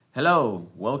Hello,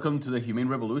 welcome to the Humane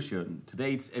Revolution.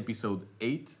 Today it's episode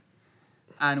 8,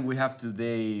 and we have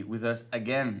today with us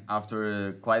again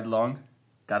after quite long,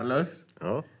 Carlos.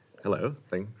 Oh, hello.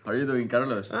 Thanks. How are you doing,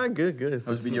 Carlos? Good.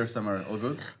 How's been your summer? All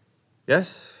good?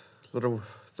 Yes, a lot of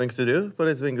things to do, but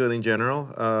it's been good in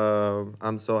general.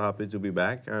 I'm so happy to be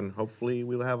back, and hopefully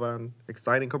we'll have an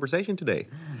exciting conversation today.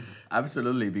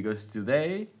 Absolutely, because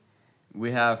today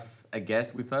we have a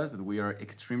guest with us that we are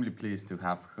extremely pleased to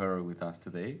have her with us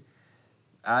today.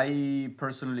 I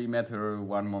personally met her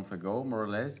 1 month ago, more or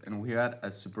less, and we had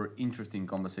a super interesting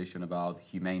conversation about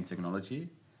humane technology.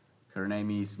 Her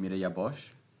name is Mireia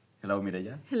Bosch. Hello,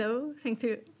 Mireia. Hello, thank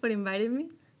you for inviting me.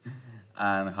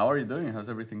 And how are you doing? How's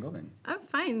everything going? I'm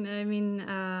fine. I mean,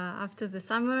 after the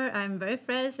summer, I'm very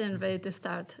fresh and ready to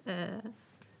start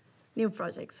new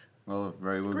projects. Well,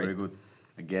 very good, Great. very good.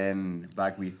 Again,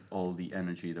 back with all the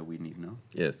energy that we need, no?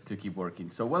 Yes. To keep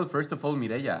working. So, well, first of all,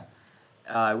 Mireia,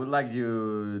 I would like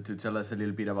you to tell us a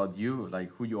little bit about you, like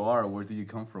who you are, where do you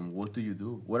come from, what do you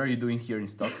do, what are you doing here in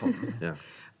Stockholm? Yeah.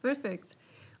 Perfect.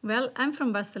 Well, I'm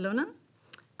from Barcelona.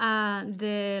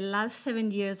 The last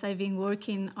 7 years, I've been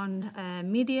working on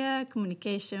media,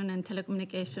 communication, and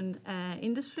telecommunication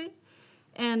industry,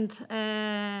 and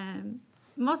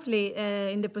mostly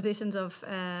in the positions of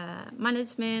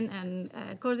management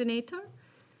and coordinator.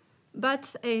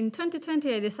 But in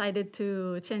 2020, I decided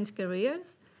to change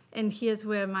careers, and here's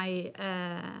where my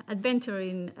adventure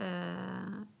in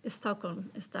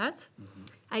Stockholm starts. Mm-hmm.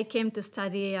 I came to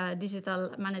study a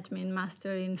digital management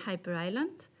master in Hyper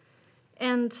Island.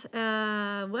 And,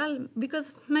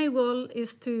 because my goal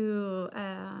is to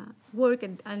work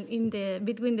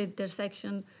between the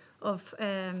intersection of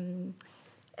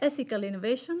ethical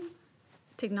innovation,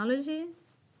 technology,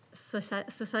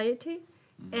 society,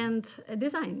 and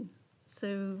design. So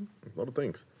A lot of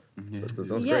things. Yeah. That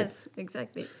sounds yes,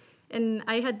 exactly. And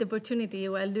I had the opportunity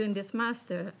while doing this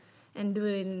master and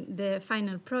doing the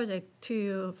final project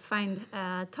to find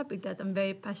a topic that I'm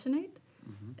very passionate,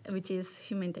 which is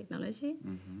human technology.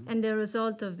 Mm-hmm. And the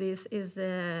result of this is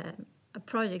a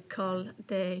project called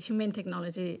the Humane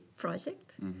Technology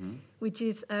Project, which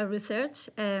is a research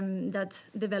that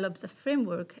develops a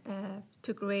framework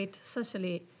to create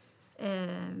socially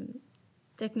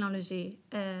technology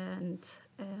and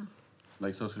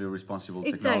like socially responsible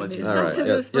exactly technology. All right. socially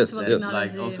Yes, responsible yes, yes.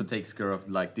 technology. Like also takes care of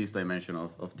like this dimension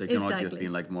of technology as Exactly.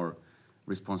 being like more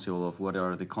responsible of what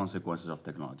are the consequences of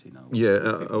technology now. Yeah,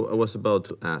 I was about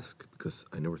to ask, because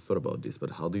I never thought about this,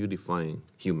 but how do you define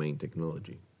humane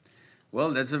technology?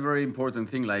 Well, that's a very important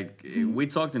thing. Like we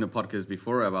talked in a podcast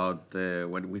before about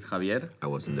with Javier I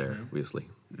wasn't there, obviously.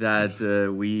 that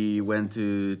we went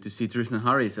to see Tristan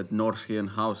Harris at Norrsken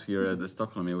House here at the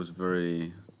Stockholm. It was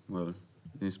very well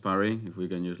inspiring, if we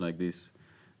can use like this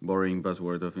boring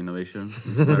buzzword of innovation.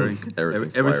 Inspiring.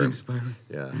 Everything's Everything's inspiring.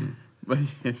 Yeah. But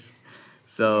yes.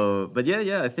 So, but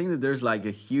yeah, I think that there's like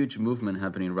a huge movement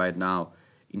happening right now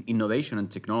in innovation and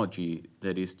technology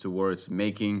that is towards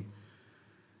making,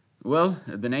 well,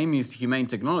 the name is humane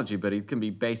technology, but it can be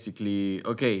basically,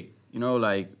 okay,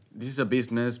 like this is a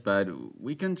business, but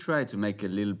we can try to make a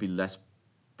little bit less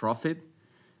profit,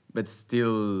 but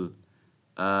still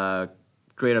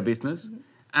create a business.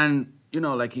 And,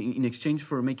 like in exchange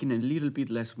for making a little bit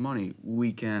less money,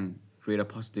 we can create a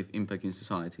positive impact in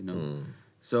society,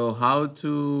 So how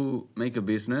to make a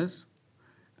business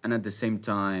and at the same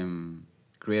time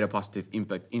create a positive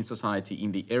impact in society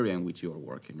in the area in which you are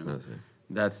working. I see.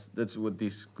 That's what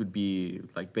this could be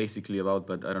like basically about.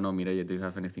 But I don't know, Mireia, do you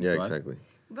have anything Yeah, to add? exactly.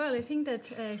 Well, I think that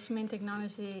humane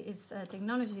technology is a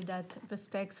technology that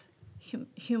respects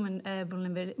human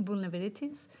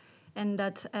vulnerabilities and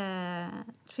that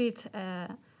treat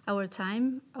our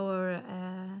time, our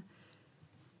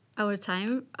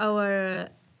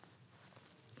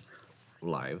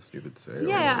Lives, you could say.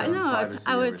 yeah, also no, privacy,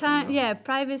 our everything, time, no? yeah,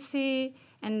 privacy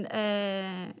and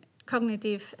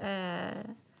cognitive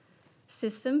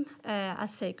system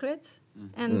as sacred,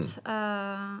 and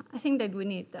I think that we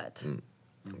need that.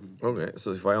 Okay,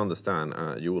 so if I understand,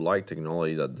 you would like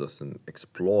technology that doesn't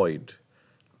exploit,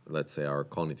 let's say, our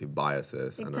cognitive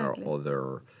biases and our Exactly.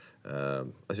 other,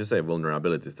 as you say,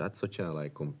 vulnerabilities. That's such a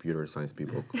like computer science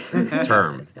people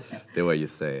term, the way you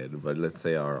say it. But let's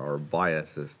say our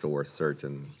biases towards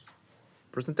certain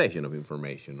presentation of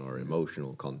information or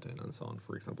emotional content and so on,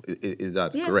 for example. Is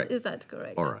that Yes, correct? is that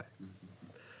correct? All right.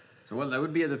 So well, that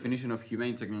would be a definition of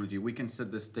humane technology. We can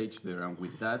set the stage there, and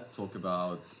with that, talk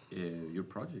about your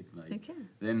project. Like, Okay.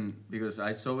 Then, because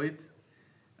I saw it,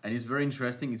 and it's very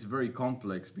interesting. It's very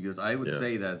complex because I would Yeah.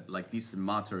 say that like this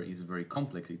matter is very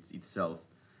complex itself,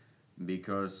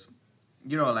 because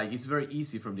like it's very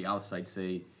easy from the outside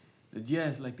say that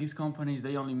yes, like these companies,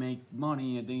 they only make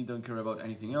money and they don't care about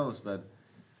anything else, but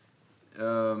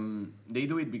they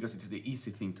do it because it's the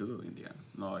easy thing to do in the end.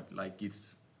 Like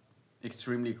it's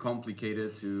extremely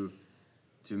complicated to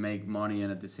make money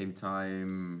and at the same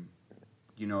time,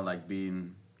 like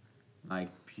being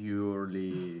like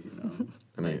purely,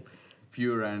 I mean, like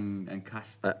pure and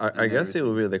cast. I guess it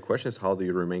will be the question is how do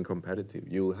you remain competitive?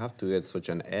 You will have to get such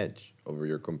an edge over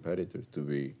your competitors to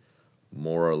be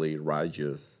morally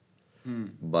righteous,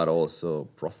 but also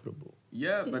profitable.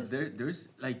 Yeah, but Yes. there's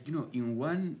like in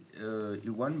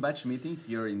one batch meeting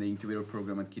here in the incubator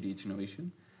program at KDH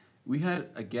Innovation, we had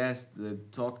a guest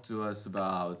that talked to us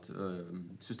about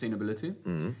sustainability,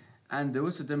 and there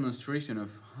was a demonstration of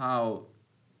how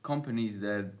companies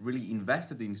that really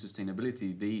invested in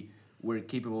sustainability they were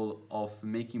capable of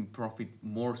making profit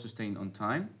more sustained on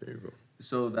time. There you go.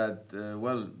 So that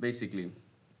basically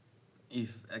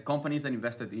if companies that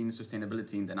invested in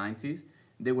sustainability in the 90s,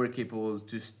 they were capable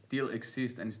to still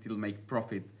exist and still make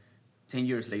profit 10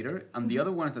 years later. And the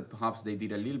other ones that perhaps they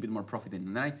did a little bit more profit in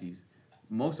the 90s,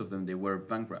 most of them, they were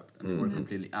bankrupt and they were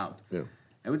completely out. Yeah.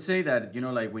 I would say that,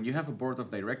 like when you have a board of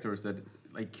directors that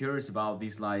like cares about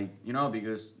this, like,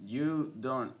 because you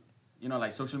don't,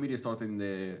 like social media started in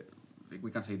the, like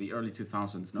we can say the early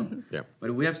 2000s, no? Yeah.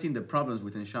 But we have seen the problems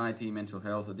with anxiety, mental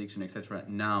health, addiction, etc.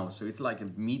 now. So it's like a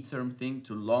mid-term thing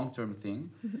to long-term thing.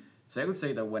 So I would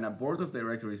say that when a board of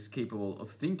directors is capable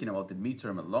of thinking about the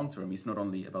mid-term and long-term, it's not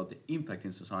only about the impact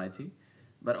in society,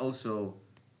 but also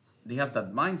they have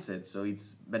that mindset, so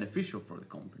it's beneficial for the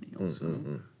company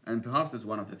also. And perhaps that's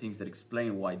one of the things that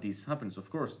explain why this happens. Of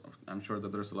course, I'm sure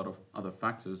that there's a lot of other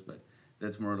factors, but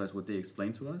that's more or less what they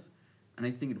explain to us. And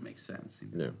I think it makes sense.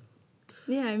 Yeah.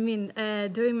 Yeah, I mean,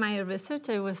 during my research,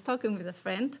 I was talking with a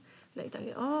friend, like,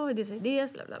 talking, oh, these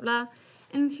ideas, blah, blah, blah.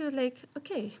 And he was like,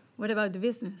 okay, what about the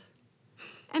business?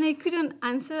 And I couldn't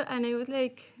answer, and I was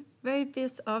like very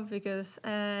pissed off because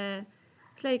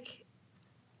it's like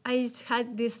I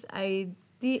had this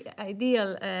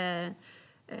ideal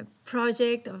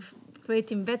project of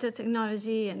creating better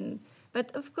technology,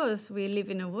 but of course we live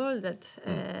in a world that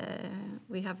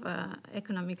we have an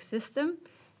economic system,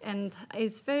 and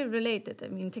it's very related. I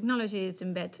mean, technology is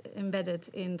embedded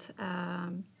in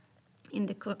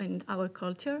our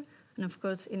culture and of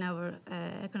course in our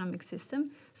economic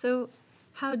system. So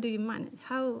how do you manage?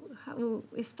 How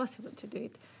is possible to do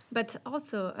it? But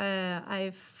also,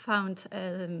 I've found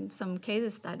some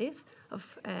case studies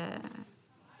of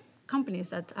companies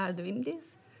that are doing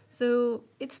this. So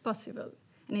it's possible.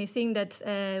 And I think that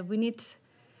we need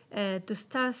to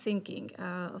start thinking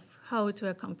of how to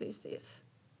accomplish this.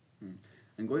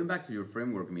 And going back to your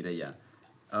framework, Mireia,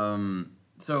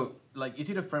 so like, is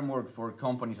it a framework for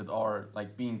companies that are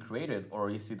like being created, or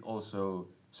is it also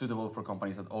suitable for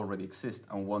companies that already exist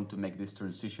and want to make this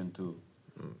transition to,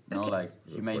 like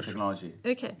humane technology?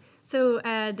 Okay, so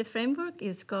the framework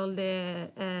is called the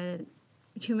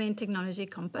Humane Technology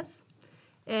Compass.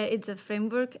 It's a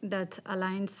framework that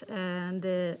aligns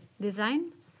the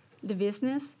design, the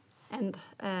business, and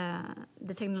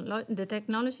the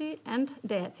technology and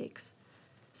the ethics.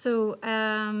 So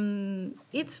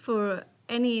it's for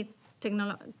any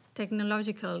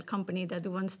technological company that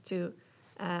wants to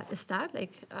start,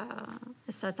 like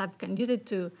a startup can use it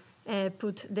to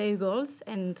put their goals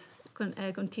and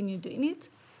continue doing it.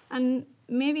 And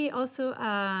maybe also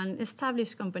an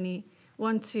established company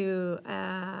want to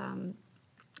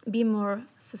be more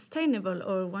sustainable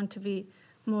or want to be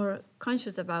more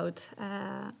conscious about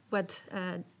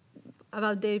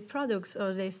about their products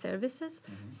or their services.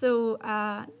 So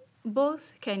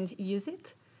both can use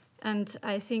it, and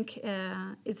I think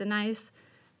it's a nice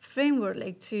framework,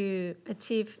 like to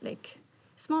achieve like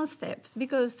small steps,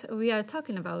 because we are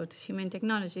talking about human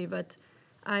technology, but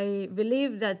I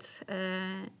believe that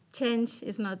change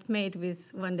is not made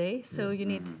with one day, so you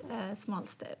need small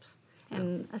steps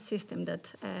and a system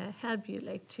that help you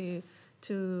like to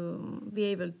be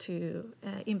able to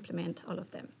implement all of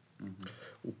them.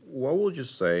 What would you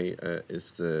say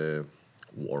is the,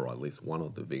 or at least one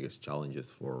of the biggest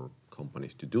challenges for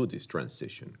companies to do this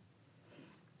transition?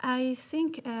 I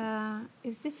think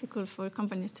it's difficult for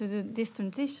companies to do this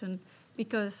transition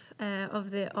because of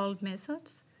the old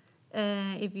methods.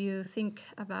 If you think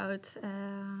about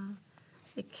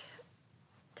like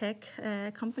tech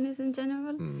companies in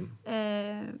general,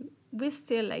 we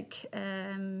still like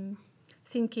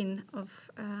thinking of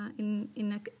in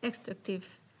an extractive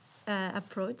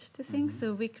approach to things.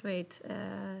 So we create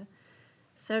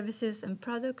services and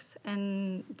products,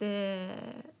 and the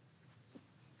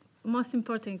most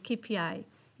important KPI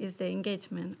is the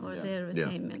engagement or the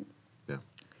retainment. Yeah.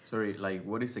 Sorry, like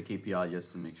what is a KPI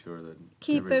just to make sure that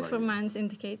Key everybody- performance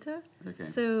indicator. Okay.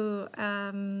 So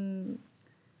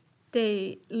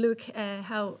they look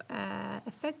how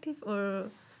effective or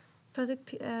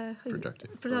productive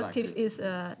is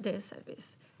their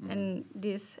service. And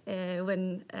this,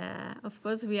 when, of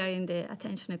course, we are in the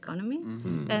attention economy,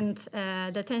 and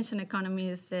the attention economy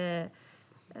is the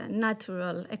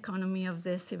natural economy of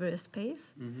the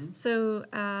cyberspace. So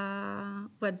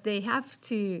what they have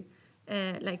to,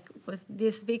 like what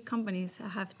these big companies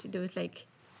have to do is like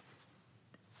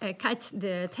catch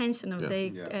the attention of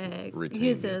their Retain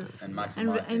users and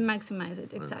maximize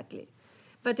it, exactly.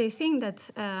 But I think that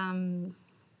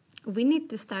we need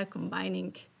to start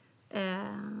combining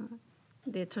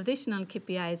the traditional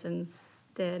KPIs and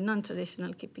the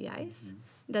non-traditional KPIs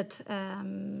that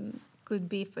could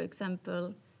be, for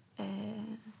example,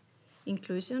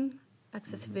 inclusion,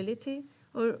 accessibility,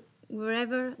 or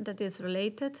wherever that is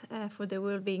related for the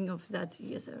well-being of that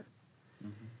user.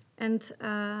 And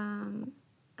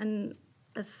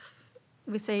as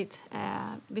we said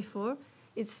before,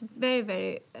 it's very,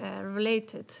 very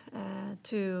related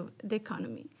to the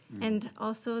economy. And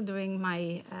also during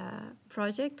my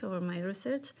project or my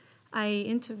research, I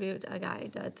interviewed a guy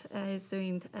that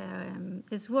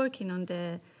is working on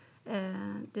the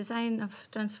design of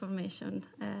transformation,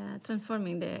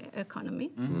 transforming the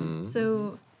economy.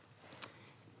 So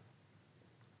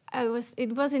it was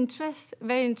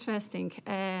very interesting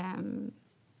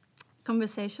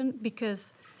conversation,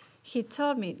 because he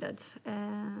told me that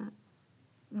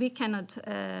we cannot,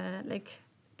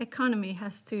 economy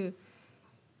has to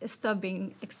stop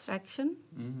being extraction.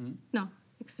 No,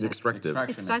 Extractive.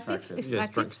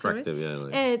 Extractive,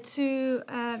 yeah. to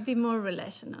be more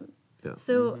relational. Yeah.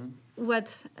 So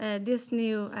what these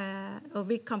new or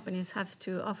big companies have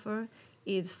to offer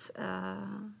is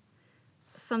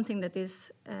something that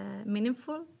is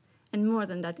meaningful, and more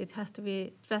than that, it has to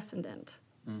be transcendent.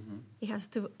 It has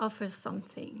to offer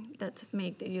something that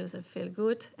make the user feel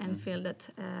good and feel that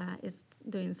it's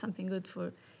doing something good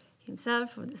for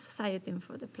himself, for the society, and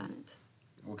for the planet.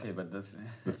 Okay, but that's...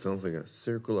 That sounds like a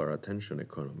circular attention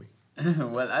economy.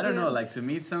 Well, I don't know. Like, to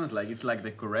me, it sounds like it's like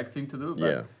the correct thing to do.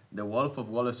 But the Wolf of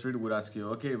Wall Street would ask you,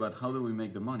 okay, but how do we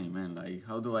make the money, man? Like,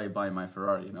 how do I buy my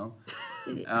Ferrari, you know?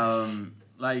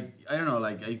 Like, I don't know.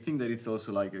 Like, I think that it's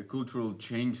also like a cultural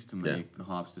change to make,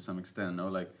 perhaps, to some extent, no?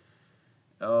 Like,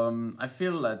 I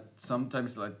feel that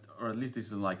sometimes, like, or at least this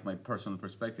is like my personal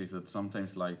perspective, that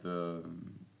sometimes like the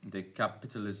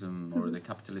capitalism or the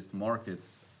capitalist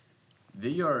markets,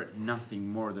 they are nothing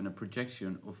more than a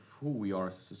projection of who we are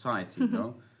as a society, you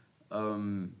know?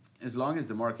 As long as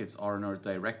the markets are not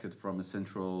directed from a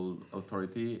central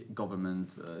authority, government,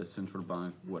 central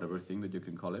bank, whatever thing that you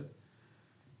can call it,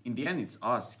 in the end it's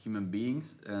us, human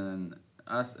beings, and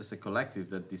us as a collective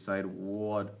that decide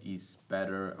what is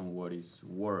better and what is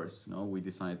worse. No, we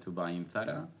decide to buy in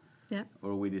Theta,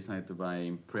 or we decide to buy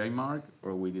in Primark,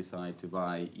 or we decide to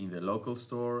buy in the local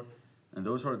store, and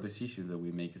those are decisions that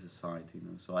we make as a society. You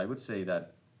know? So I would say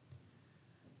that,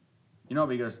 you know,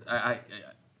 because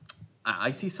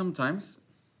I see sometimes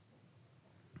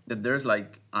that there's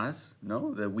like us,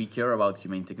 no, that we care about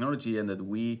humane technology, and that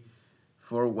we,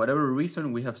 for whatever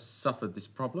reason, we have suffered this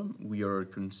problem. We are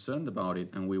concerned about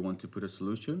it, and we want to put a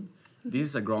solution. This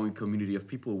is a growing community of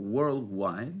people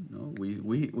worldwide. No,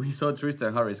 we saw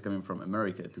Tristan Harris coming from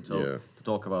America to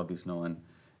talk about this. No,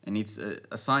 and it's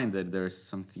a sign that there's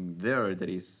something there that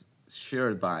is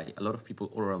shared by a lot of people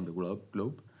all around the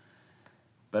globe.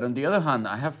 But on the other hand,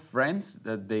 I have friends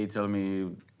that they tell me,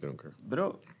 They don't care.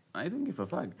 bro, I don't give a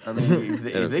fuck. I mean,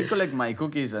 if they collect my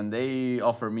cookies and they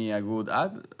offer me a good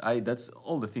ad, that's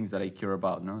all the things that I care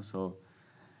about, no? So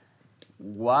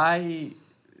why,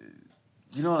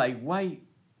 you know, like why,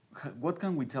 what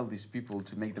can we tell these people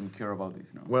to make them care about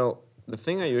this, no? Well, the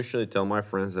thing I usually tell my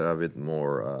friends that are a bit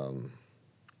more,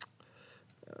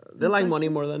 they like money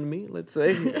more than me, let's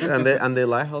say, and they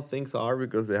like how things are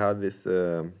because they have this,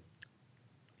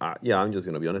 I'm just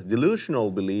gonna be honest,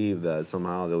 delusional belief that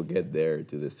somehow they'll get there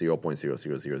to the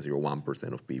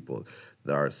 0.00001% of people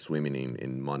that are swimming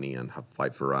in money and have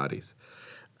 5 Ferraris,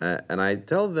 and I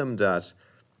tell them that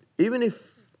even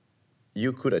if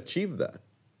you could achieve that,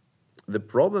 the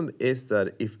problem is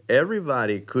that if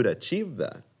everybody could achieve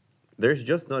that, there's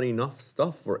just not enough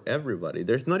stuff for everybody.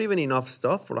 There's not even enough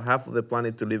stuff for half of the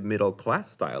planet to live middle class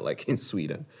style, like in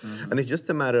Sweden. And it's just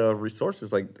a matter of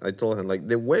resources. Like I told him, like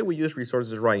the way we use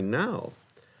resources right now,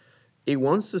 it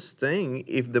won't sustain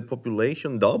if the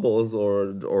population doubles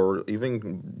or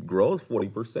even grows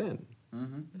 40%.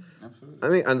 Absolutely. I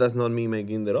mean, and that's not me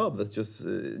making that up. That's just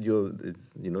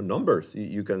it's numbers.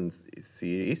 You can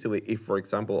see easily if, for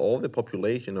example, all the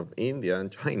population of India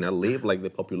and China live like the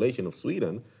population of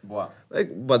Sweden. Wow.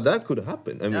 But that could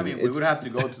happen. I mean, we would have to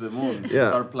go to the moon to Yeah.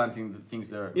 start planting the things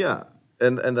there. Yeah,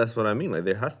 and that's what I mean. Like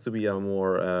there has to be a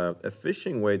more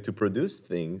efficient way to produce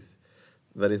things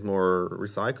that is more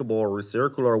recyclable or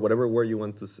recircular or whatever word you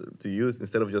want to use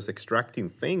instead of just extracting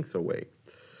things away.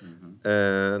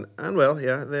 And well,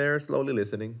 yeah, they're slowly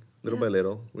listening, little by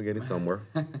little. We're getting somewhere.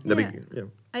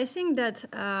 I think that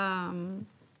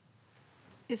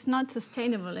it's not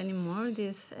sustainable anymore,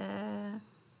 this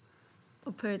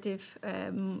operative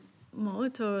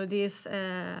mode or this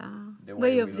The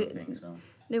way way of we do things. No?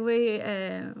 the way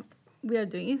we are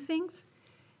doing things.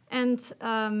 And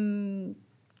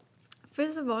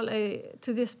first of all,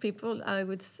 to these people, I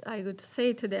would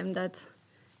say to them that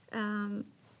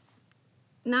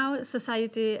now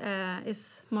society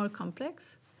is more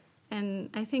complex, and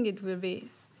I think it will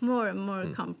be more and more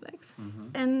complex.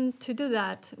 And to do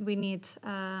that, we need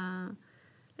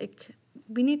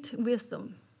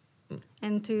wisdom.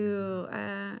 And to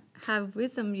have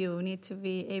wisdom, you need to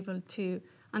be able to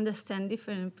understand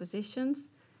different positions,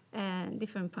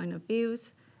 different point of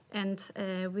views, and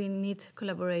we need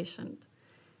collaboration.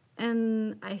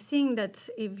 And I think that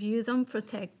if you don't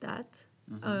protect that,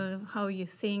 how you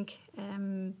think,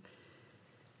 and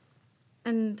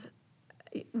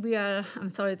we are, I'm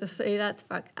sorry to say that,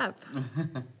 fucked up.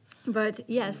 But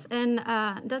yes, and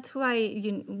that's why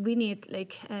we need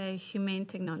like humane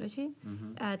technology,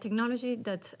 technology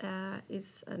that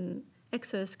is an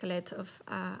exoskeleton of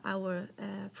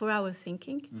for our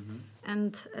thinking,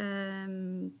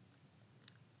 and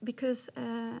because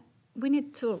we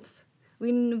need tools,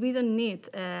 we don't need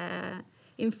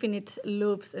infinite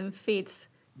loops and feeds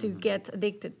to get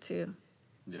addicted to,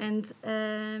 and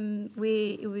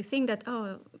we think that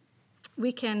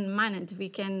we can manage, we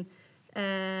can.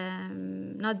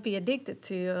 Not be addicted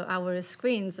to our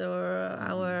screens or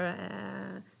our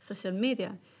social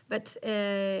media, but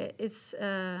it's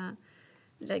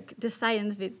like the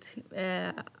science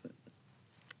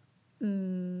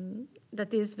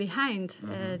that is behind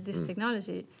this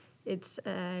technology. It's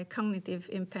cognitive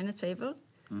impenetrable.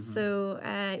 So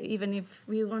even if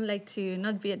we would like to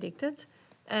not be addicted,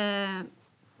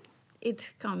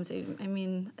 it comes. I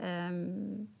mean,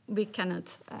 we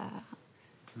cannot.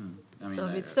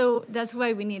 So that's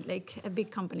why we need like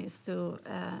big companies to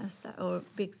or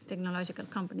big technological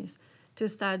companies to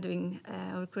start doing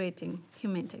or creating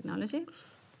humane technology.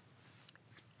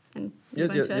 And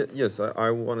yes,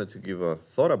 I wanted to give a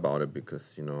thought about it because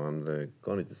I'm the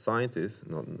cognitive scientist,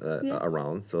 not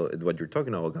around. So what you're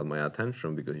talking about got my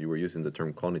attention because you were using the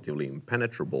term cognitively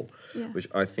impenetrable, which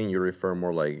I think you refer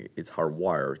more like it's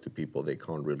hardwired to people. They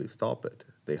can't really stop it.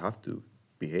 They have to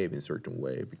behave in a certain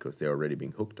way because they're already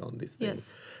being hooked on this thing. Yes.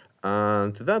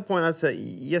 To that point, I'd say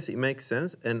yes, it makes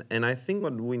sense, and I think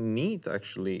what we need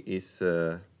actually is.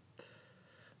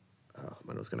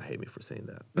 Manuel's gonna hate me for saying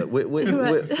that, but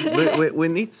we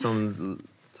need some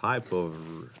type of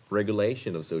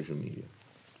regulation of social media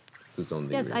to some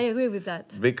degree. Yes, I agree with that.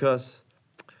 Because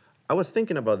I was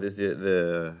thinking about this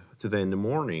today in the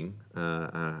morning.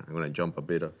 I'm gonna jump a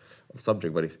bit of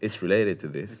subject, but it's related to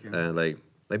this.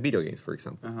 Like video games, for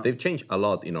example. They've changed a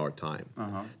lot in our time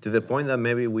to the point that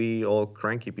maybe we all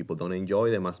cranky people don't enjoy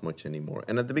them as much anymore.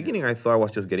 And at the beginning, I thought I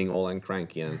was just getting old and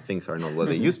cranky and things are not what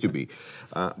they used to be.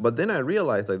 But then I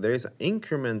realized like there is an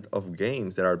increment of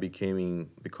games that are becoming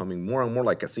more and more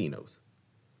like casinos.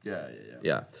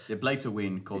 Yeah. The play to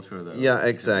win culture, though. Yeah,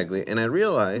 exactly. And I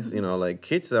realized, like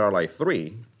kids that are like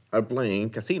 3 are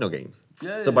playing casino games.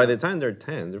 So by the time they're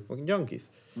 10, they're fucking junkies.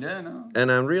 Yeah, no.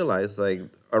 And I realized like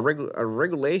a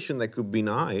regulation that could be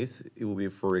nice, it would be,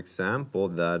 for example,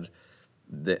 that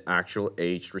the actual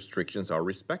age restrictions are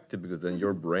respected because then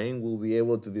your brain will be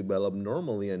able to develop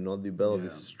normally and not develop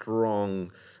this strong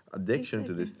addiction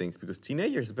to these things because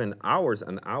teenagers spend hours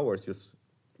and hours just,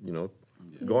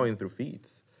 going through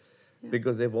feeds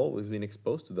because they've always been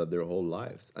exposed to that their whole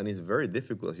lives. And it's very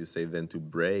difficult, as you say, then to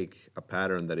break a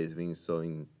pattern that is being so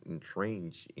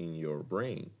entrenched in your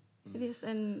brain. It is,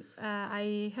 and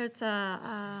I heard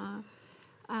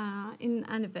in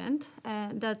an event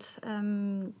that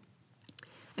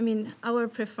our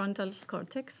prefrontal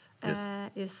cortex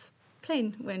is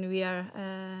playing when we are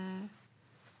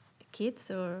kids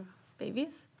or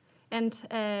babies, and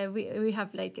we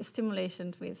have like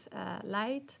stimulations with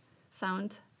light,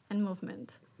 sound, and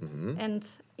movement. And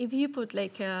if you put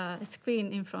like a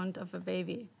screen in front of a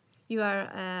baby, you are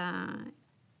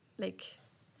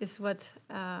is what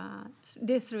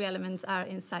these three elements are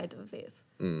inside of this.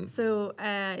 So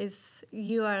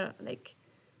you are like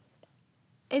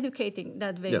educating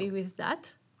that baby with that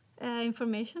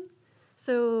information.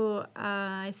 So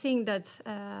I think that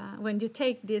when you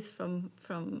take this from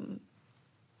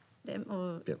them,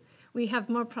 or we have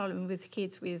more problem with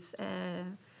kids with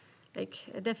like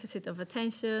a deficit of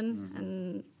attention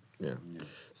and. Yeah.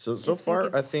 So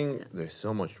far, I think there's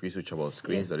so much research about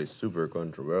screens that is super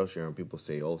controversial, and people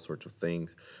say all sorts of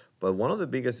things. But one of the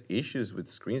biggest issues with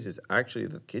screens is actually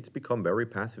that kids become very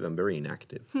passive and very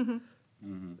inactive.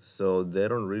 So they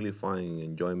don't really find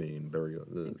enjoyment in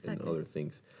in other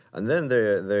things. And then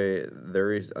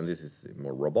there is, and this is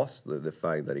more robust, the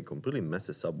fact that it completely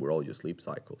messes up with all your sleep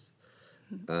cycles,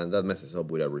 and that messes up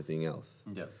with everything else.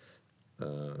 Yeah.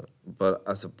 But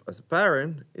as a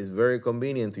parent, it's very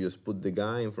convenient to just put the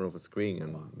guy in front of a screen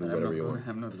and do whatever you want.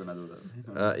 I'm not gonna do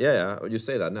that. Yeah, you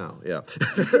say that now, yeah.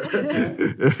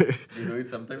 You do it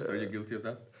sometimes? Are you guilty of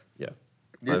that? Yeah.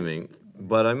 Yeah. I mean,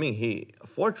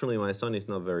 fortunately, my son is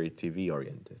not very TV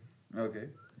oriented. Okay.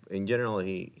 In general,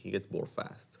 he gets bored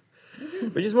fast,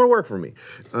 which is more work for me.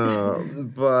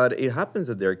 But it happens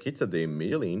that there are kids that they're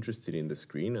immediately interested in the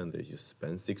screen and they just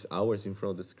spend 6 hours in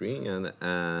front of the screen,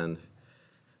 and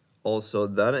also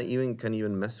that can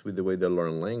even mess with the way they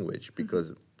learn language,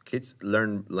 because kids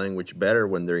learn language better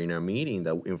when they're in a meeting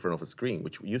than in front of a screen,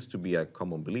 which used to be a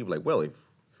common belief. Like, well, if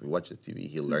he watches TV,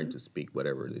 he'll learn to speak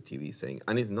whatever the TV is saying.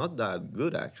 And it's not that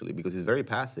good, actually, because it's very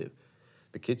passive.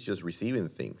 The kid's just receiving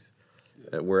things.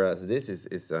 Whereas this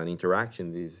is an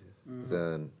interaction. This is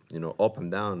up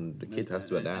and down. The kid has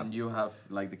to adapt. And you have,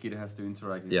 like, the kid has to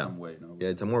interact in some way. No? Yeah,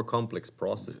 it's a more complex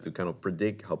process to kind of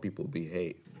predict how people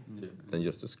behave than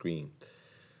just a screen.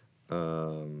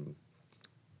 And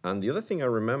the other thing I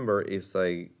remember is,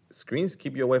 like, screens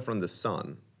keep you away from the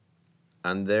sun.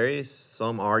 And there is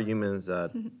some arguments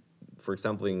that, for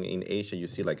example, in Asia, you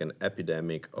see like an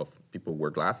epidemic of people who wear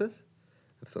glasses.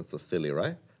 That sounds so silly,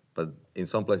 right? But in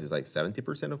some places, like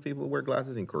 70% of people wear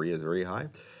glasses. In Korea, it's very high.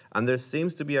 And there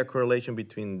seems to be a correlation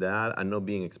between that and not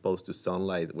being exposed to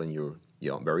sunlight when you're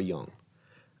very young.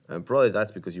 And probably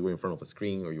that's because you were in front of a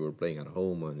screen or you were playing at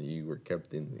home and you were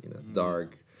kept in a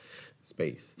dark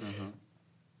space.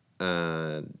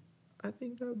 And I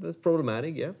think that's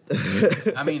problematic, yeah.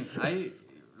 I mean, I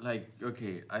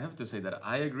have to say that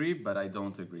I agree, but I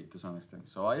don't agree to some extent.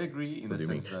 So I agree in the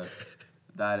sense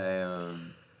that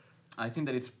I think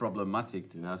that it's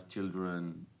problematic to have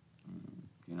children,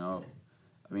 I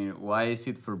mean, why is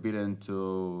it forbidden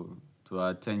to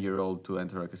a 10-year-old to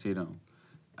enter a casino?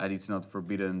 And it's not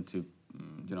forbidden to,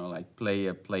 like play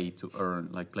a play to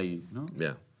earn, like play,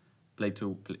 Yeah.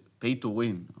 Pay to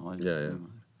win.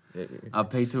 A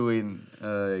pay-to-win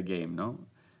game, no?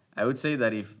 I would say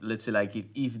that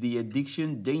if the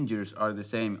addiction dangers are the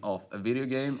same of a video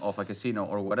game, of a casino,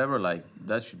 or whatever, like,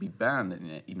 that should be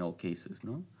banned in all cases,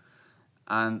 no?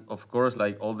 And, of course,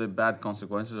 like, all the bad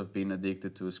consequences of being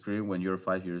addicted to a screen when you're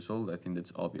 5 years old, I think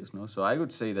that's obvious, no? So I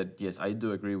would say that, yes, I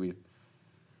do agree with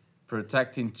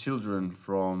protecting children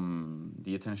from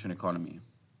the attention economy.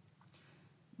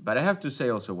 But I have to say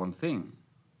also one thing,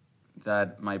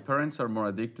 that my parents are more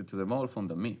addicted to the mobile phone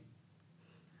than me.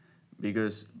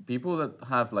 Because people that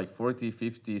have like 40,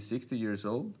 50, 60 years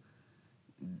old,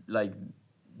 like,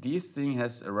 this thing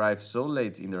has arrived so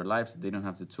late in their lives that they don't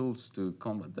have the tools to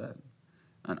combat that.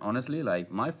 And honestly, like,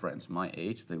 my friends, my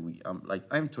age,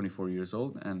 I'm 24 years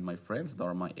old, and my friends that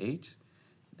are my age,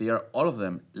 they are, all of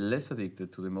them, less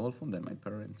addicted to the mobile phone than my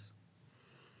parents.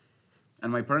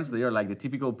 And my parents, they are like the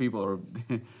typical people, or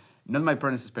not my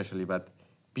parents especially, but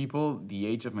people the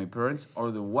age of my parents are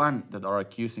the one that are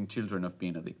accusing children of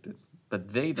being addicted. But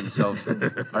they themselves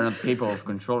are not capable of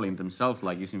controlling themselves,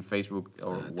 like using Facebook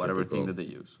or whatever thing that they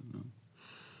use.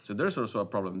 So there's also a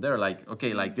problem there. Like,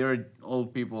 okay, like, they're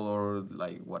old people or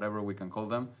like whatever we can call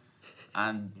them,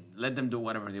 and let them do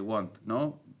whatever they want,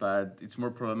 no? But it's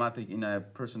more problematic in a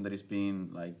person that is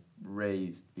being like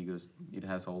raised because it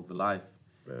has all the life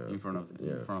in front of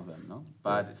them, no?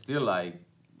 But still, like,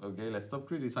 okay, let's stop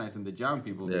criticizing the young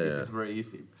people because it's very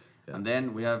easy. Yeah. And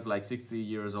then we have like 60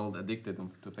 years old addicted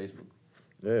to Facebook.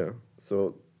 Yeah.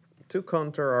 So, two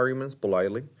counter arguments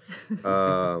politely.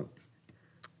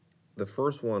 The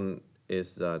first one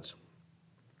is that's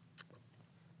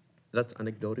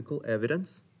anecdotal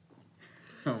evidence.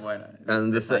 Why not?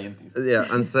 And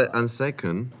and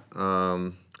second,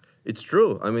 it's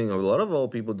true. I mean, a lot of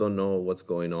old people don't know what's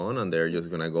going on, and they're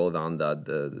just gonna go down that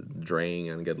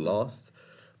drain and get lost.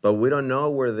 But we don't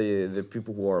know where the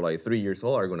people who are like 3 years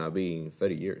old are gonna be in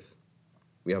 30 years.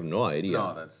 We have no idea.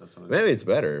 No, that's absolutely. Maybe it's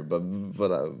better, but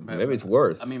maybe it's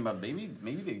worse. I mean, but maybe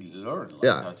they learn how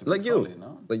yeah, to like control you, it,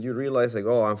 no? like you realize like,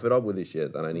 oh, I'm fed up with this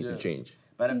shit and I need to change.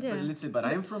 But Yeah. let's say, but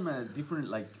I'm from a different,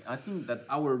 like, I think that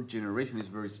our generation is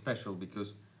very special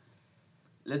because,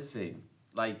 let's say,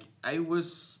 like, I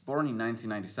was born in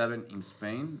 1997 in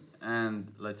Spain,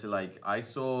 and let's say, like, I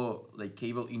saw, like,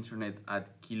 cable internet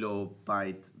at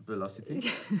kilobyte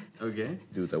velocity, okay?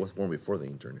 Dude, I was born before the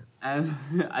internet. And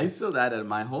I saw that at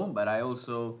my home, but I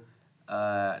also,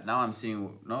 now I'm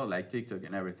seeing, no, like, TikTok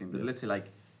and everything, but let's say, like,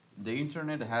 the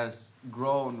internet has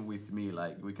grown with me,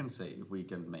 like, we can say, if we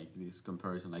can make this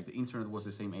comparison, like, the internet was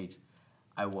the same age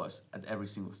I was at every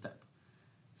single step.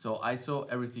 So I saw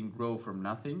everything grow from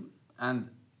nothing, and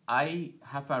I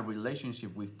have a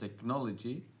relationship with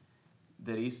technology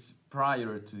that is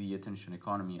prior to the attention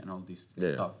economy and all this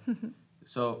stuff.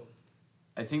 So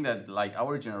I think that, like,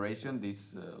 our generation,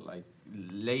 this like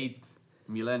late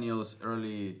millennials,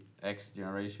 early X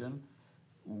generation,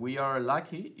 we are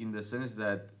lucky in the sense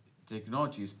that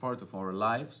technology is part of our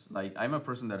lives. Like, I'm a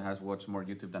person that has watched more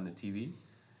YouTube than the TV,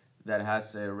 that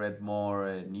has read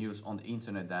more news on the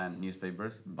internet than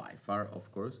newspapers, by far,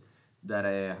 of course, that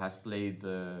has played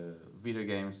video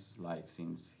games like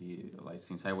since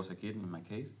I was a kid, in my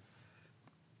case.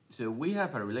 So we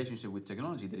have a relationship with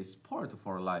technology that is part of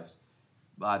our lives,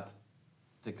 but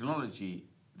technology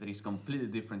that is completely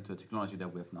different to the technology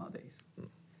that we have nowadays.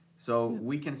 So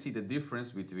we can see the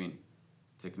difference between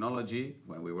technology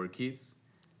when we were kids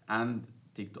and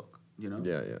TikTok, you know?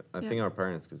 Yeah. I think our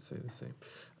parents could say the same.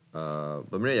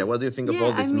 But Mireia, what do you think of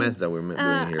all this mess that we're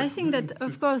doing here? I think that,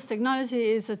 of course, technology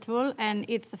is a tool and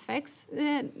its effects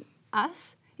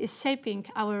us, is shaping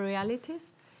our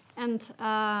realities. And,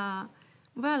 I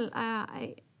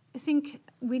think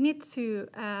we need to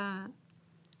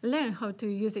learn how to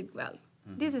use it well.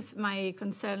 Mm-hmm. This is my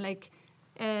concern, like,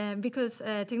 because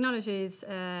technology is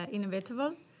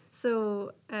inevitable.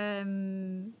 So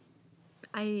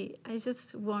I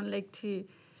just want, like,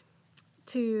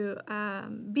 to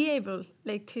be able,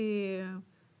 like, to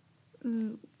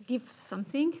give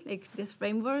something like this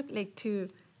framework, like, to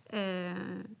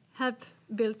help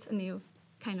build a new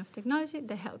kind of technology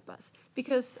that help us.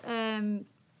 Because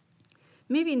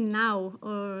maybe now,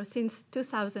 or since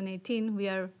 2018, we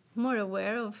are more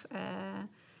aware of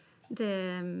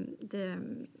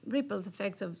the ripples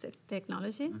effects of the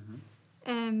technology. Mm-hmm.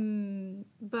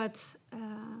 But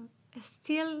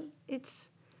still, it's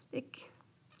like,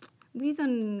 we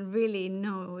don't really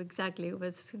know exactly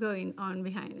what's going on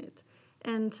behind it.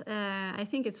 And I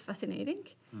think it's fascinating.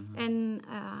 Mm-hmm. And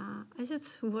I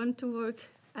just want to work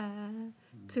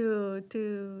to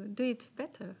do it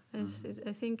better. Mm-hmm.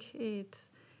 I think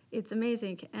it's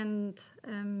amazing. And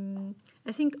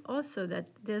I think also that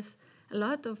there's a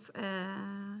lot of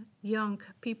young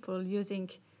people using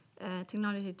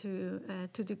technology to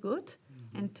do good.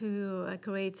 Mm-hmm. And to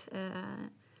create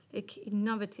like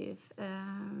innovative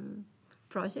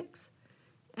projects,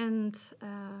 and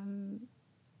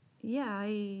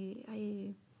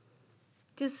I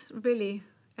just really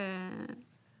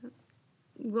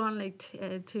want, like,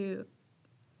 to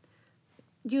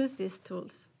use these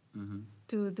tools. Mm-hmm.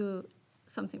 To do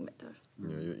something better.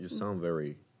 Yeah, you sound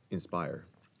very inspired.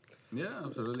 Yeah,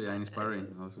 absolutely.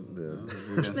 Inspiring also. Yeah.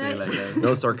 We can say like that.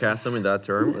 No sarcasm in that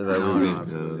term.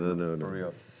 No. For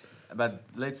real. But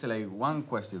let's say, like, one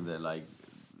question there, like,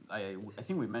 I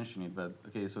think we mentioned it, but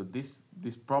okay, so this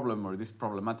problem or this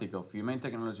problematic of humane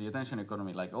technology, attention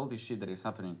economy, like all this shit that is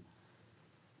happening,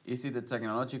 is it a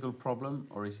technological problem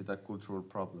or is it a cultural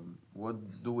problem? What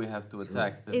do we have to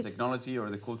attack, the technology or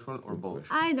the cultural, or both?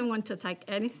 I don't want to attack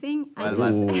anything. I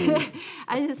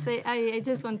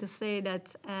just want to say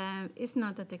that it's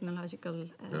not a technological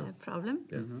problem.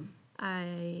 Yeah. Mm-hmm.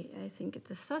 I think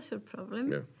it's a social problem.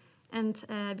 Yeah. And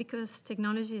because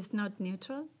technology is not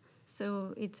neutral,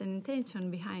 so it's an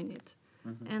intention behind it.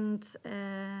 Mm-hmm. And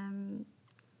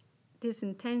this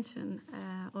intention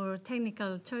or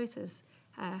technical choices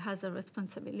has a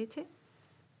responsibility.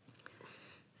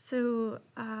 So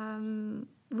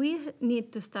we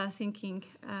need to start thinking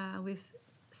with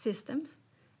systems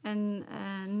and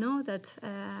know that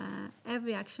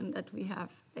every action that we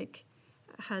have, like,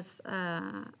 has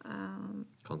an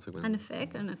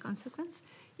effect and a consequence.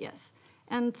 Yes,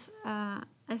 and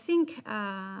I think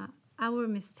our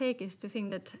mistake is to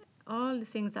think that all the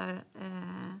things are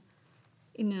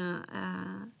in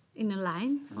a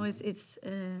line, or it's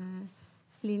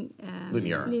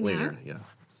linear. Yeah,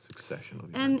 succession of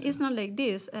events. And it's not like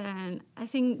this. And I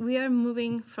think we are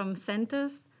moving from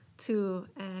centers to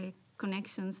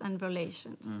connections and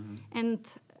relations. Mm-hmm. And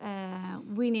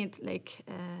we need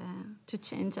to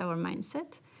change our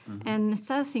mindset and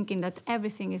start thinking that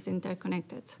everything is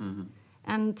interconnected.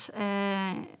 And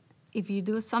if you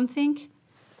do something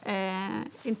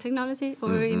in technology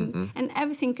and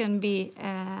everything can be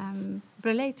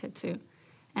related to.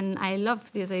 And I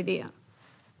love this idea.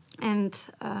 And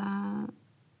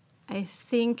I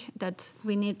think that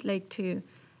we need to...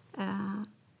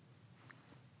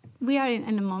 we are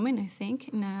in a moment, I think,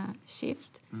 in a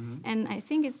shift. And I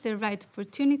think it's the right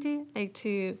opportunity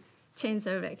to change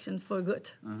direction for good.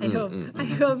 I hope. I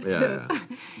hope so.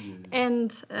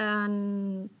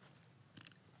 And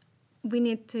we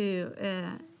need to,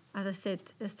 as I said,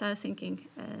 start thinking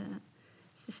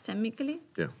systemically.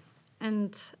 Yeah.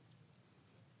 And,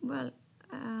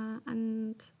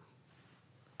 and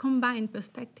combine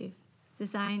perspective,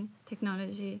 design,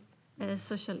 technology,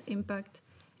 social impact.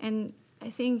 And I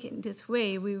think in this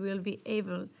way we will be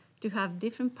able to have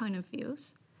different point of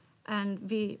views and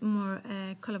be more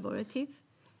collaborative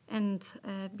and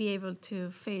be able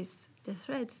to face the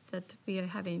threats that we are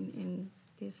having in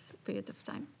this period of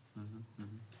time.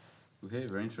 Okay,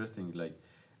 very interesting.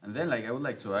 And then I would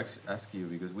like to ask you,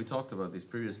 because we talked about this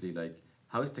previously,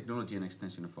 how is technology an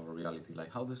extension of our reality?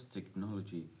 How does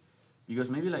technology... Because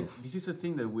maybe this is a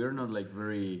thing that we're not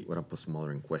very... What a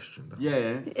postmodern question, though.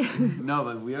 Yeah. No,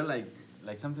 but we are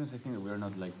sometimes I think that we are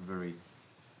not very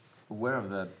aware of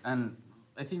that. And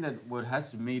I think that what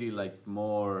has made it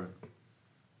more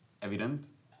evident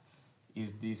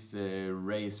is this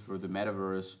race for the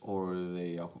metaverse or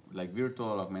the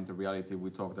virtual augmented reality. We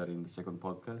talked that in the second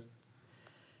podcast.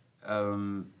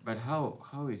 But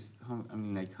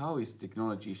how is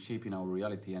technology shaping our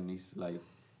reality? And it's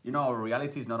our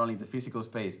reality is not only the physical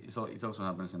space; it also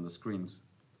happens in the screens.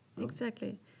 No?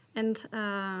 Exactly, and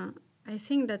I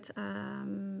think that,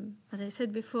 as I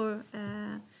said before,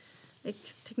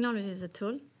 technology is a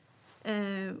tool.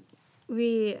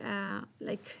 We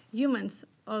humans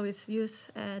always use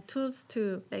tools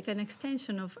to an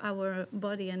extension of our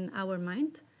body and our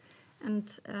mind, and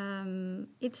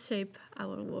it shapes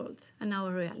our world and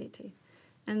our reality.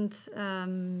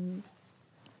 And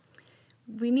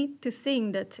we need to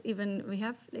think that even we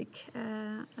have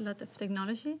a lot of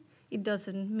technology, it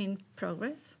doesn't mean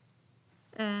progress.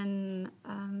 And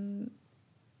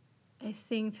I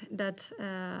think that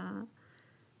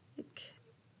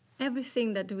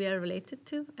everything that we are related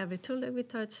to, every tool that we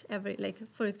touch,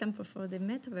 for example, for the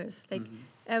metaverse,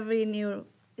 every new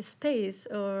space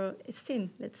or scene,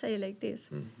 let's say this,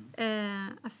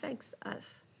 affects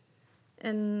us.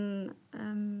 And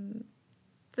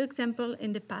for example,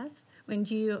 in the past, when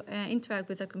you interact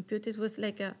with a computer, it was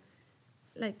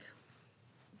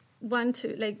one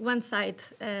side,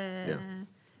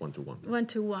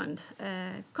 one-to-one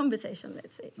conversation,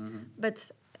 let's say.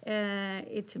 But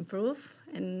it improved,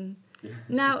 and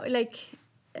now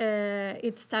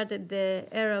it started the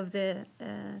era of the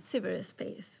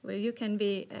cyberspace, where you can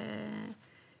be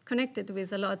connected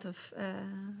with a lot of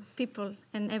people,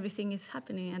 and everything is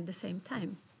happening at the same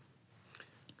time.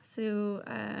 So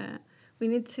we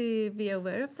need to be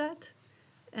aware of that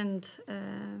and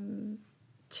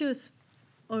choose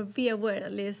or be aware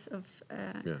at least of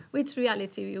which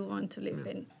reality you want to live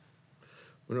in.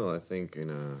 Well, I think in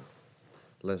a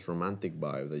less romantic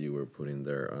vibe that you were putting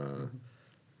there,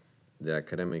 the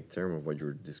academic term of what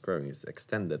you're describing is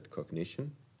extended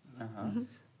cognition.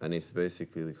 And it's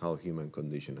basically how human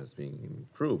condition has been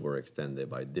improved or extended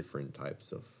by different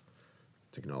types of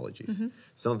technologies.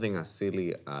 Something as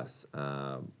silly as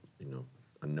a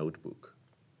notebook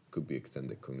could be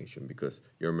extended cognition, because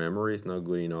your memory is not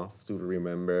good enough to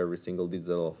remember every single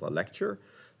detail of a lecture,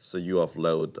 so you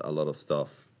offload a lot of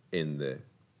stuff in the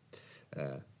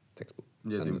textbook.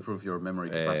 Yeah, to improve your memory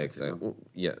capacity. Exactly.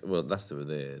 Well, that's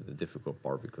the difficult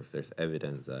part, because there's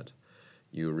evidence that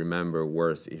you remember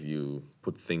worse if you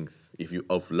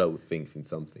offload things in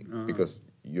something, because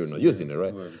you're not using it,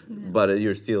 right? But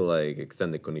you're still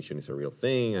extended cognition is a real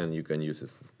thing, and you can use it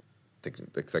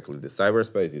exactly. The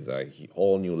cyberspace is a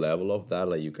whole new level of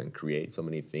that. You can create so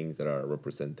many things that are a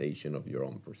representation of your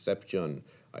own perception,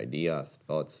 ideas,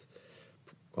 thoughts,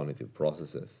 cognitive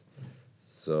processes.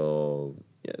 So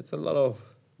it's a lot of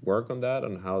work on that,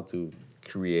 on how to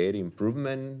create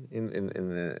improvement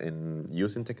in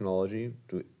using technology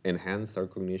to enhance our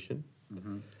cognition.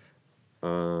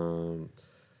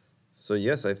 So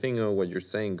yes, I think what you're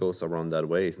saying goes around that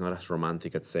way. It's not as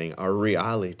romantic as saying our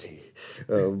reality,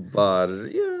 but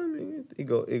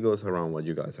it goes around what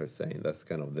you guys are saying. That's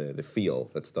kind of the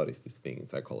field that studies this thing in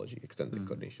psychology, extended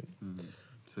cognition.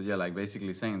 So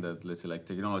basically saying that, let's say,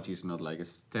 technology is not a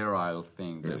sterile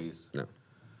thing that is. No.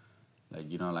 like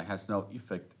like has no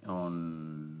effect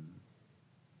on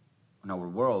our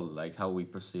world, like how we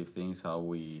perceive things, how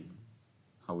we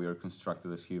are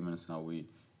constructed as humans, how we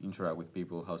interact with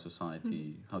people, how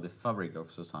society, how the fabric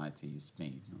of society is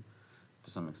made,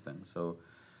 to some extent. So,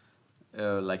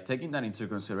 like taking that into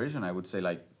consideration, I would say,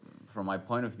 like from my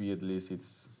point of view, at least,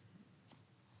 it's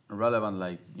relevant.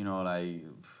 Like like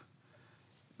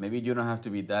maybe you don't have to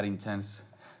be that intense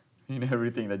in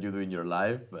everything that you do in your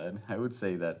life, but I would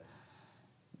say that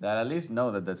at least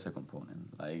know that that's a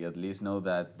component. Like at least know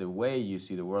that the way you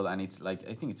see the world, and it's like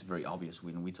I think it's very obvious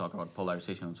when we talk about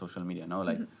polarization on social media. No,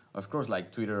 like of course,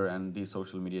 like Twitter and these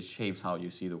social media shapes how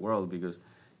you see the world, because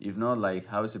if not, like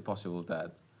how is it possible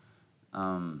that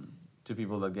two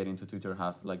people that get into Twitter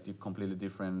have like completely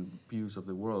different views of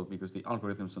the world, because the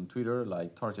algorithms on Twitter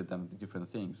like target them to different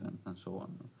things and so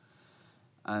on.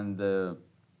 And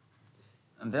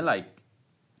then like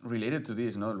related to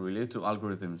this, related to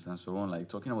algorithms and so on, like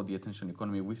talking about the attention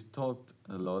economy, we've talked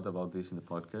a lot about this in the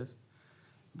podcast,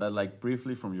 but like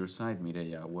briefly from your side,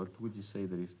 Mireia, what would you say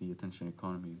that is the attention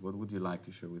economy? What would you like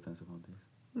to share with us about this?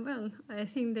 Well, I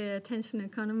think the attention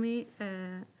economy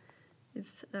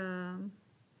is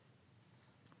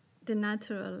the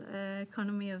natural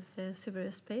economy of the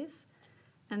cyberspace,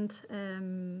 and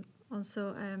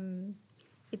also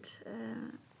it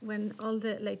when all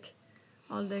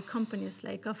the companies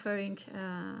like offering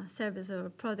service or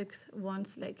products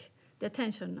wants like the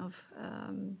attention of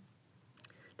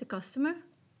the customer,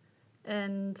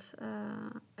 and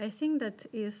I think that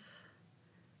is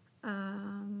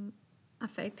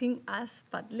affecting us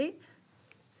badly,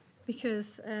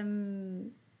 because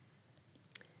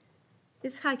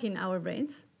it's hacking our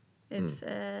brains. It's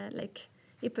like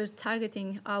hyper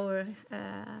targeting our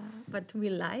what we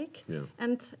like,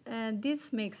 and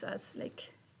this makes us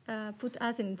like put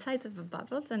us inside of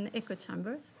bubbles and echo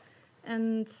chambers,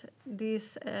 and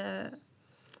this.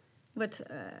 But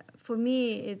for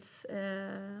me, it's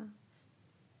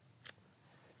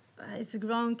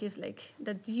wrong. Is like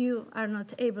that you are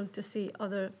not able to see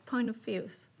other point of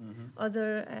views,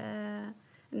 other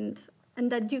and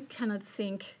that you cannot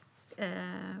think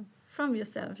from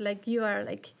yourself. Like you are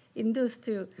like induced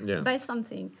to buy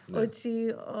something, or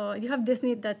you have this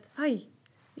need that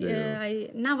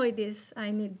nowadays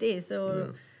I need this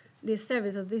or this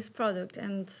service or this product,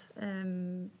 and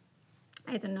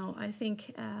I don't know. I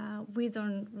think we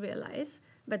don't realize,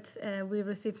 but we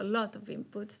receive a lot of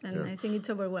inputs, and I think it's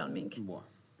overwhelming. Wow.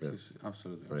 Yeah.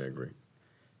 Absolutely. I agree.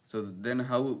 So then,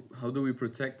 how do we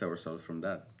protect ourselves from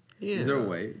that? Yeah. Is there a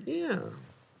way? Yeah.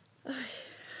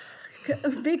 A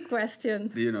big question.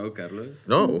 Do you know, Carlos?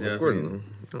 No, of course not.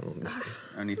 No.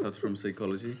 Any thoughts from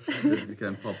psychology that you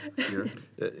can pop here?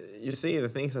 You see, the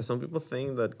thing is that some people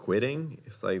think that quitting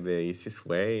is like the easiest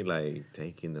way, like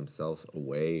taking themselves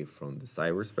away from the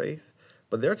cyberspace.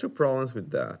 But there are two problems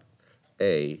with that.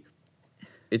 A,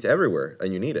 it's everywhere,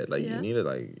 and you need it. Like you need it,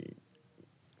 like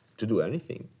to do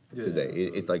anything today.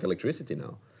 It's like electricity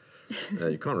now.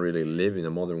 You can't really live in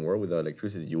a modern world without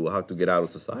electricity. You will have to get out of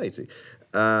society.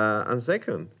 And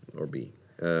second, or B,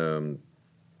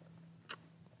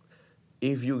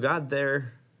 if you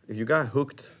got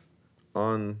hooked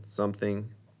on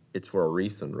something, it's for a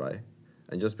reason, right?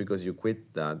 And just because you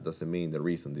quit that doesn't mean the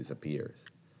reason disappears.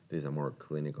 This is a more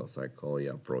clinical psychology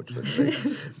approach, let's say.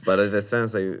 But in the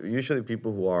sense that usually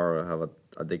people who have an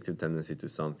addictive tendency to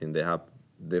something, they have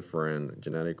different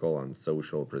genetical and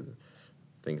social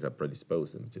things that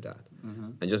predispose them to that.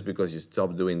 And just because you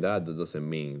stop doing that doesn't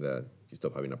mean that you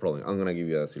stop having a problem. I'm going to give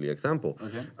you a silly example.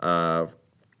 Okay.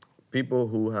 People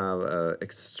who have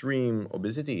extreme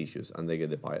obesity issues and they get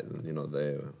the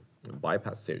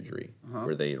bypass surgery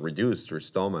where they reduce their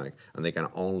stomach and they can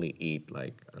only eat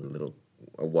like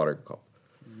a water cup.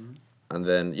 And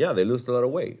then, they lose a lot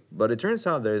of weight. But it turns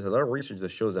out there is a lot of research that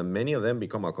shows that many of them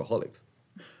become alcoholics.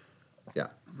 Yeah.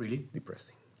 Really?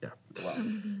 Depressing. Yeah. Wow.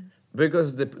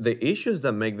 Because the issues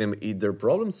that make them eat their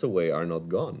problems away are not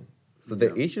gone. So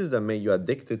the issues that make you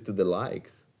addicted to the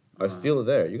likes are still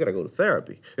there. You gotta go to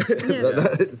therapy.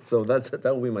 So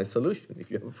that would be my solution. If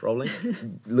you have a problem,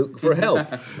 look for help.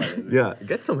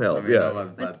 Get some help. I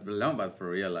mean, but for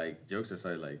real, like jokes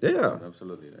aside, like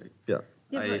absolutely, like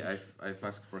I've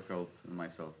asked for help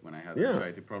myself when I had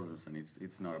anxiety problems, and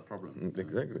it's not a problem.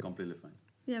 Exactly, it's completely fine.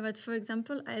 Yeah, but for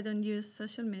example, I don't use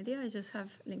social media. I just have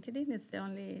LinkedIn. It's the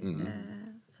only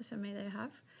social media I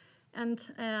have. And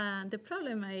the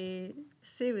problem I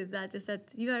see with that is that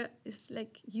it's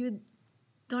like you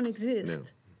don't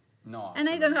exist. No. And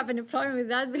I don't have any problem with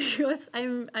that because I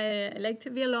like to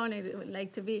be alone. I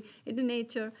like to be in the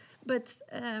nature. But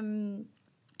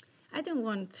I don't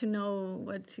want to know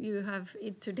what you have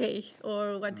eaten today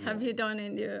or what have you done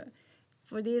in your.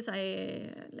 For this, I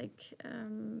like.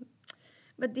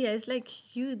 But yeah, it's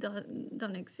like you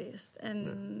don't exist,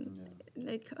 and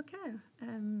like okay,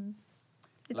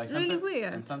 it's Like really sometimes,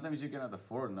 weird. and sometimes you cannot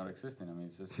afford not existing. I mean,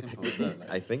 it's as simple as that. Like,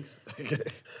 I think so.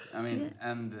 I mean,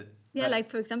 and Yeah, but- like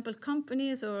for example,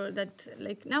 companies or that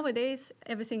like nowadays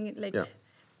everything like Yeah.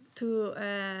 to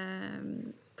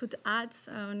put ads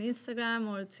on Instagram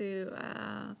or to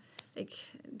like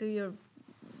do your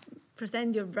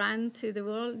present your brand to the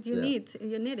world. You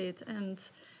need it, and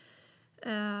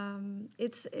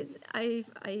it's I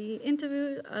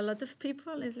interview a lot of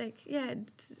people. It's like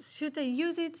should I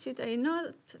use it? Should I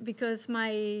not? Because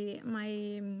my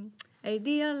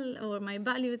ideal or my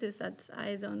values is that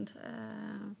I don't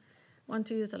want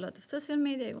to use a lot of social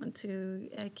media. I want to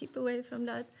keep away from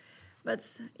that. But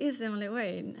it's the only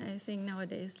way, I think,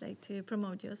 nowadays, like to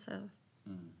promote yourself.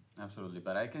 Absolutely,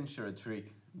 but I can share a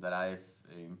trick that I've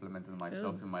implemented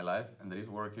myself in my life, and that is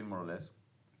working more or less.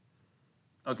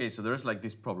 Okay, so there's like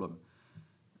this problem.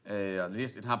 At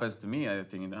least it happens to me. I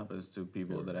think it happens to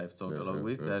people that I've talked a lot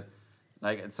with. That,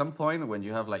 like, at some point when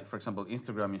you have, like, for example,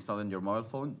 Instagram installed in your mobile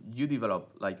phone, you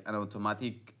develop like an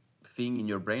automatic thing in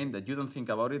your brain that you don't think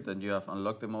about it. Then you have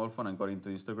unlocked the mobile phone and got into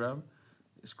Instagram,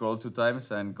 scroll 2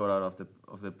 times, and got out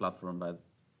of the platform. But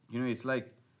it's like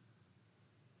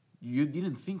you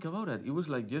didn't think about it. It was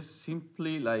like just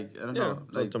simply like I don't know,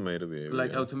 it's like automated behavior.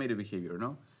 like automated behavior,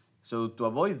 no? So to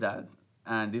avoid that,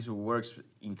 and this works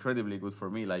incredibly good for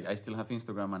me. Like I still have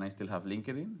Instagram and I still have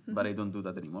LinkedIn, but I don't do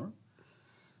that anymore.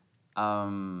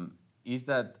 Is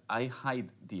that I hide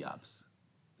the apps.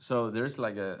 So there's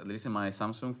like at least in my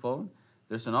Samsung phone,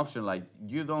 there's an option like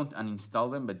you don't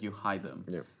uninstall them, but you hide them.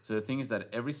 Yeah. So the thing is that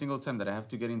every single time that I have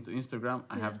to get into Instagram,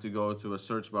 I have to go to a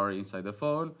search bar inside the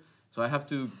phone. So I have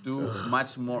to do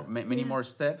much more, many more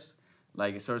steps.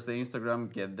 Like search the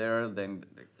Instagram, get there, then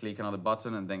click another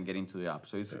button, and then get into the app.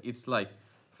 So it's like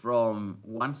from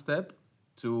 1 step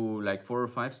to like 4 or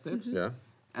 5 steps. Yeah.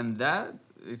 And that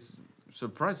it's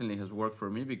surprisingly has worked for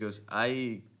me because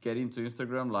I get into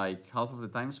Instagram like half of the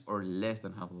times or less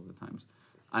than half of the times.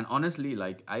 And honestly,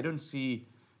 like I don't see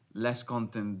less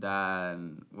content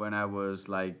than when I was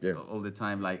like all the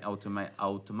time like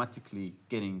automatically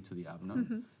getting to the app.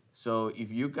 No. So if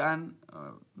you can,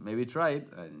 maybe try it.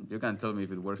 You can tell me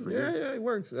if it works for you. Yeah, it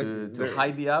works. To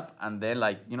hide the app and then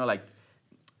like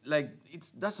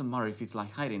it doesn't matter if it's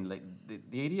like hiding. Like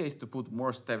the idea is to put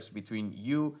more steps between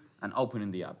you and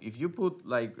opening the app. If you put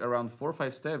like around 4 or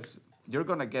 5 steps, you're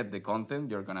gonna get the content.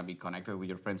 You're gonna be connected with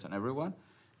your friends and everyone.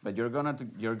 But you're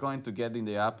going to get in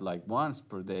the app like once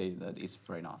per day. That is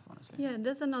fair enough, honestly. Yeah,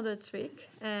 there's another trick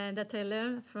that I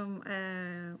learned from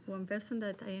one person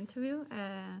that I interview.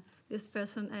 This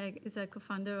person is a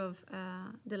co-founder of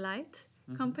the Light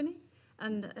company,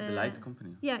 and The Light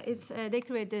company. Yeah, it's they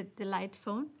created the Light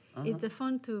phone. It's a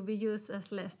phone to be used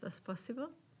as less as possible,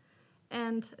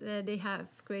 and they have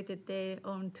created their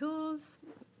own tools.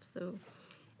 So.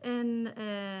 And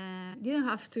you don't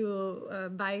have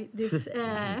to buy this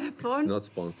phone. It's not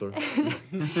sponsored.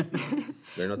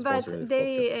 They're not But sponsoring this podcast.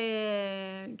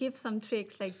 they give some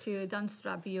tricks like to don't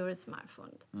strap your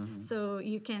smartphone. So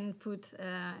you can put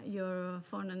your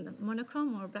phone in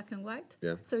monochrome or black and white.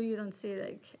 Yeah. So you don't see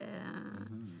like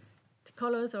the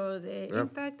colors or the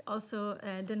impact. Also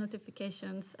the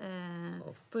notifications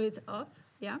put it off.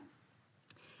 Yeah.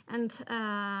 And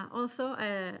also,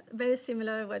 very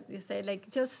similar what you say, like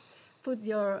just put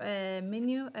your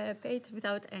menu page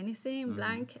without anything,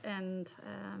 blank, and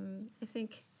I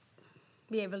think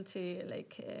be able to,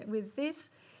 like, with this,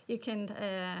 you can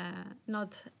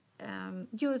not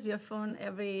use your phone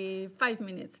every 5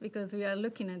 minutes because we are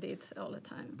looking at it all the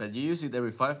time. But you use it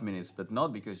every 5 minutes, but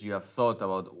not because you have thought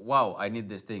about, wow, I need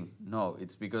this thing. No,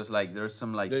 it's because like there's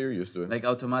some like You're used to it. like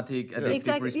automatic addictive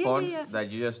Exactly. response Yeah. that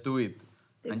you just do it.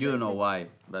 And you don't know why,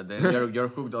 but then you're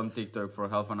hooked on TikTok for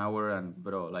half an hour, and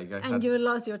bro, like You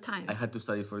lost your time. I had to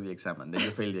study for the exam, and then you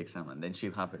fail the exam, and then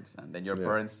shit happens, and then your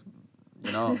parents,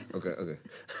 you know. Okay.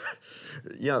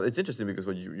 Yeah, it's interesting because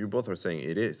what you both are saying,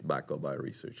 it is backed up by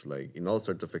research. Like in all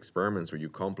sorts of experiments where you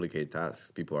complicate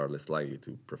tasks, people are less likely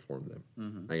to perform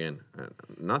them. Again,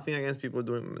 nothing against people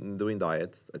doing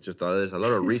diets. It's just there's a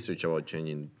lot of research about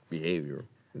changing behavior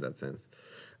in that sense.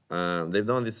 They've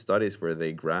done these studies where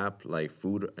they grab like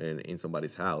food in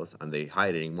somebody's house and they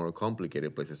hide it in more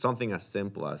complicated places. Something as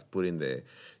simple as putting the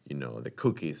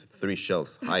cookies 3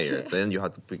 shelves higher. Then you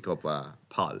have to pick up a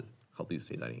pall. How do you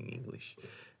say that in English?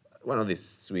 One of these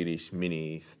Swedish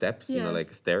mini steps, Yes.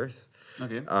 like stairs.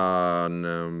 Okay.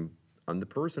 And and the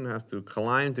person has to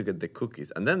climb to get the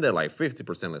cookies, and then they're like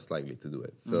 50% less likely to do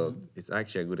it. So it's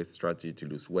actually a good strategy to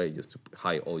lose weight, just to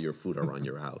hide all your food around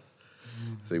your house.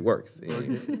 So it works.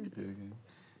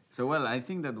 So, well, I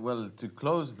think that, to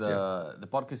close the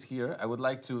podcast here, I would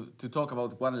like to talk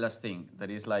about one last thing that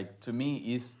is, like, to me,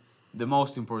 is the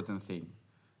most important thing.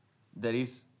 That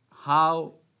is,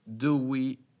 how do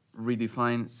we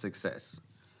redefine success?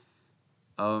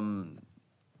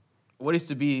 What is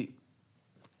to be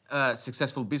a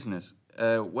successful business?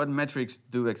 What metrics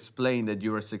do explain that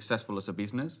you are successful as a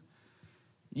business?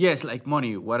 Yes, like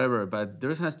money, whatever, but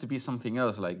there has to be something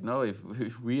else. Like, no,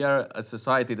 if we are a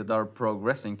society that are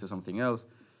progressing to something else,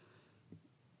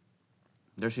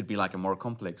 there should be like a more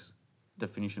complex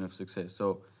definition of success.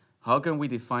 So how can we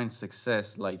define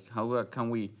success? Like, how can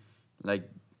we, like,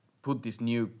 put this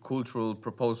new cultural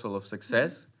proposal of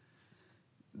success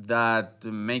that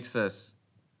makes us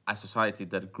a society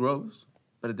that grows,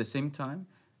 but at the same time,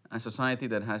 a society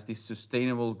that has this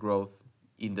sustainable growth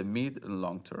in the mid and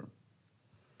long term?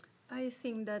 I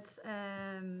think that's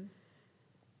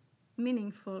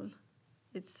meaningful.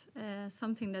 It's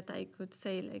something that I could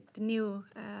say, like, the new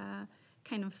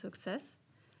kind of success,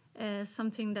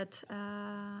 something that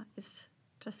is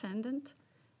transcendent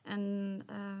and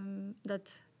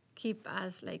that keep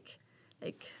us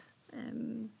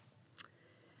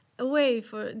away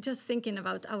for just thinking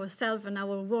about ourselves and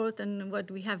our world and what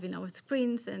we have in our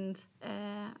screens, and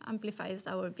amplifies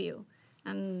our view,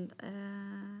 and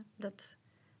that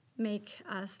make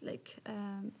us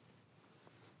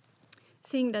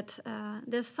think that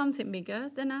there's something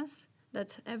bigger than us,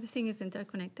 that everything is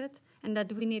interconnected, and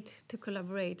that we need to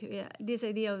collaborate. Yeah, this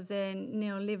idea of the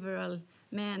neoliberal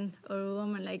man or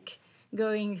woman, like,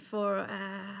 going for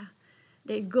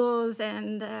their goals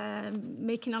and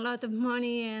making a lot of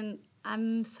money, and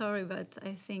I'm sorry, but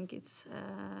I think it's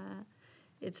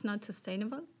not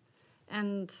sustainable,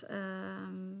 and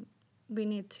we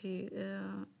need to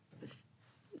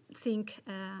think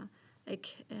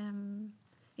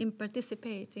in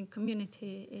participate in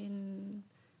community,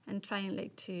 and trying,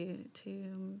 like, to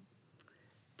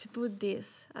put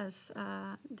this as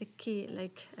the key,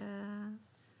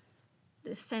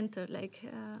 the center,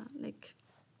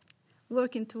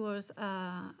 working towards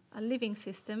a living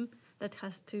system that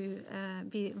has to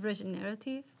be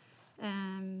regenerative,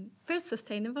 first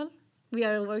sustainable. We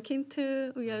are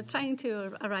trying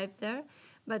to arrive there,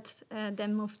 but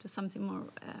then move to something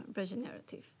more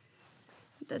regenerative.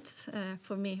 That's,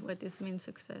 for me, what this means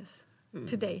success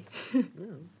today. Yeah,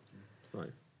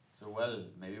 nice. So, well,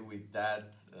 maybe with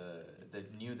that, the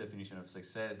new definition of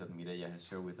success that Mireia has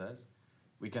shared with us,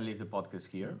 we can leave the podcast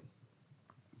here.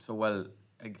 So, well,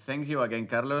 thanks you again,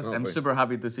 Carlos. I'm super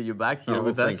happy to see you back here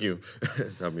with us. Thank you.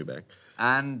 Have me back.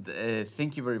 And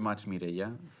thank you very much,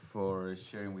 Mireia, for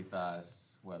sharing with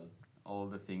us, well, all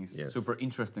the things, super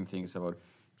interesting things about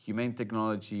humane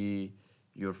technology,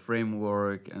 your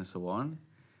framework, and so on.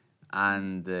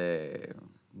 And,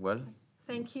 well...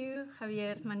 Thank you,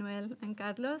 Javier, Manuel, and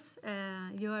Carlos.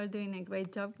 You are doing a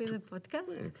great job with the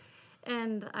podcast. Thanks.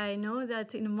 And I know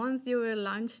that in a month you will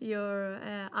launch your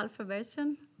alpha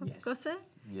version of COSE.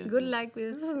 Yes. Good luck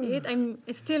with it. I'm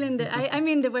still in I'm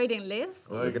in the waiting list.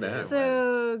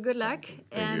 So good luck,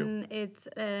 and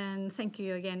thank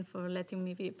you again for letting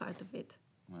me be part of it.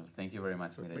 Well, thank you very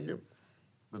much, Mireia. Thank you.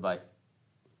 Goodbye.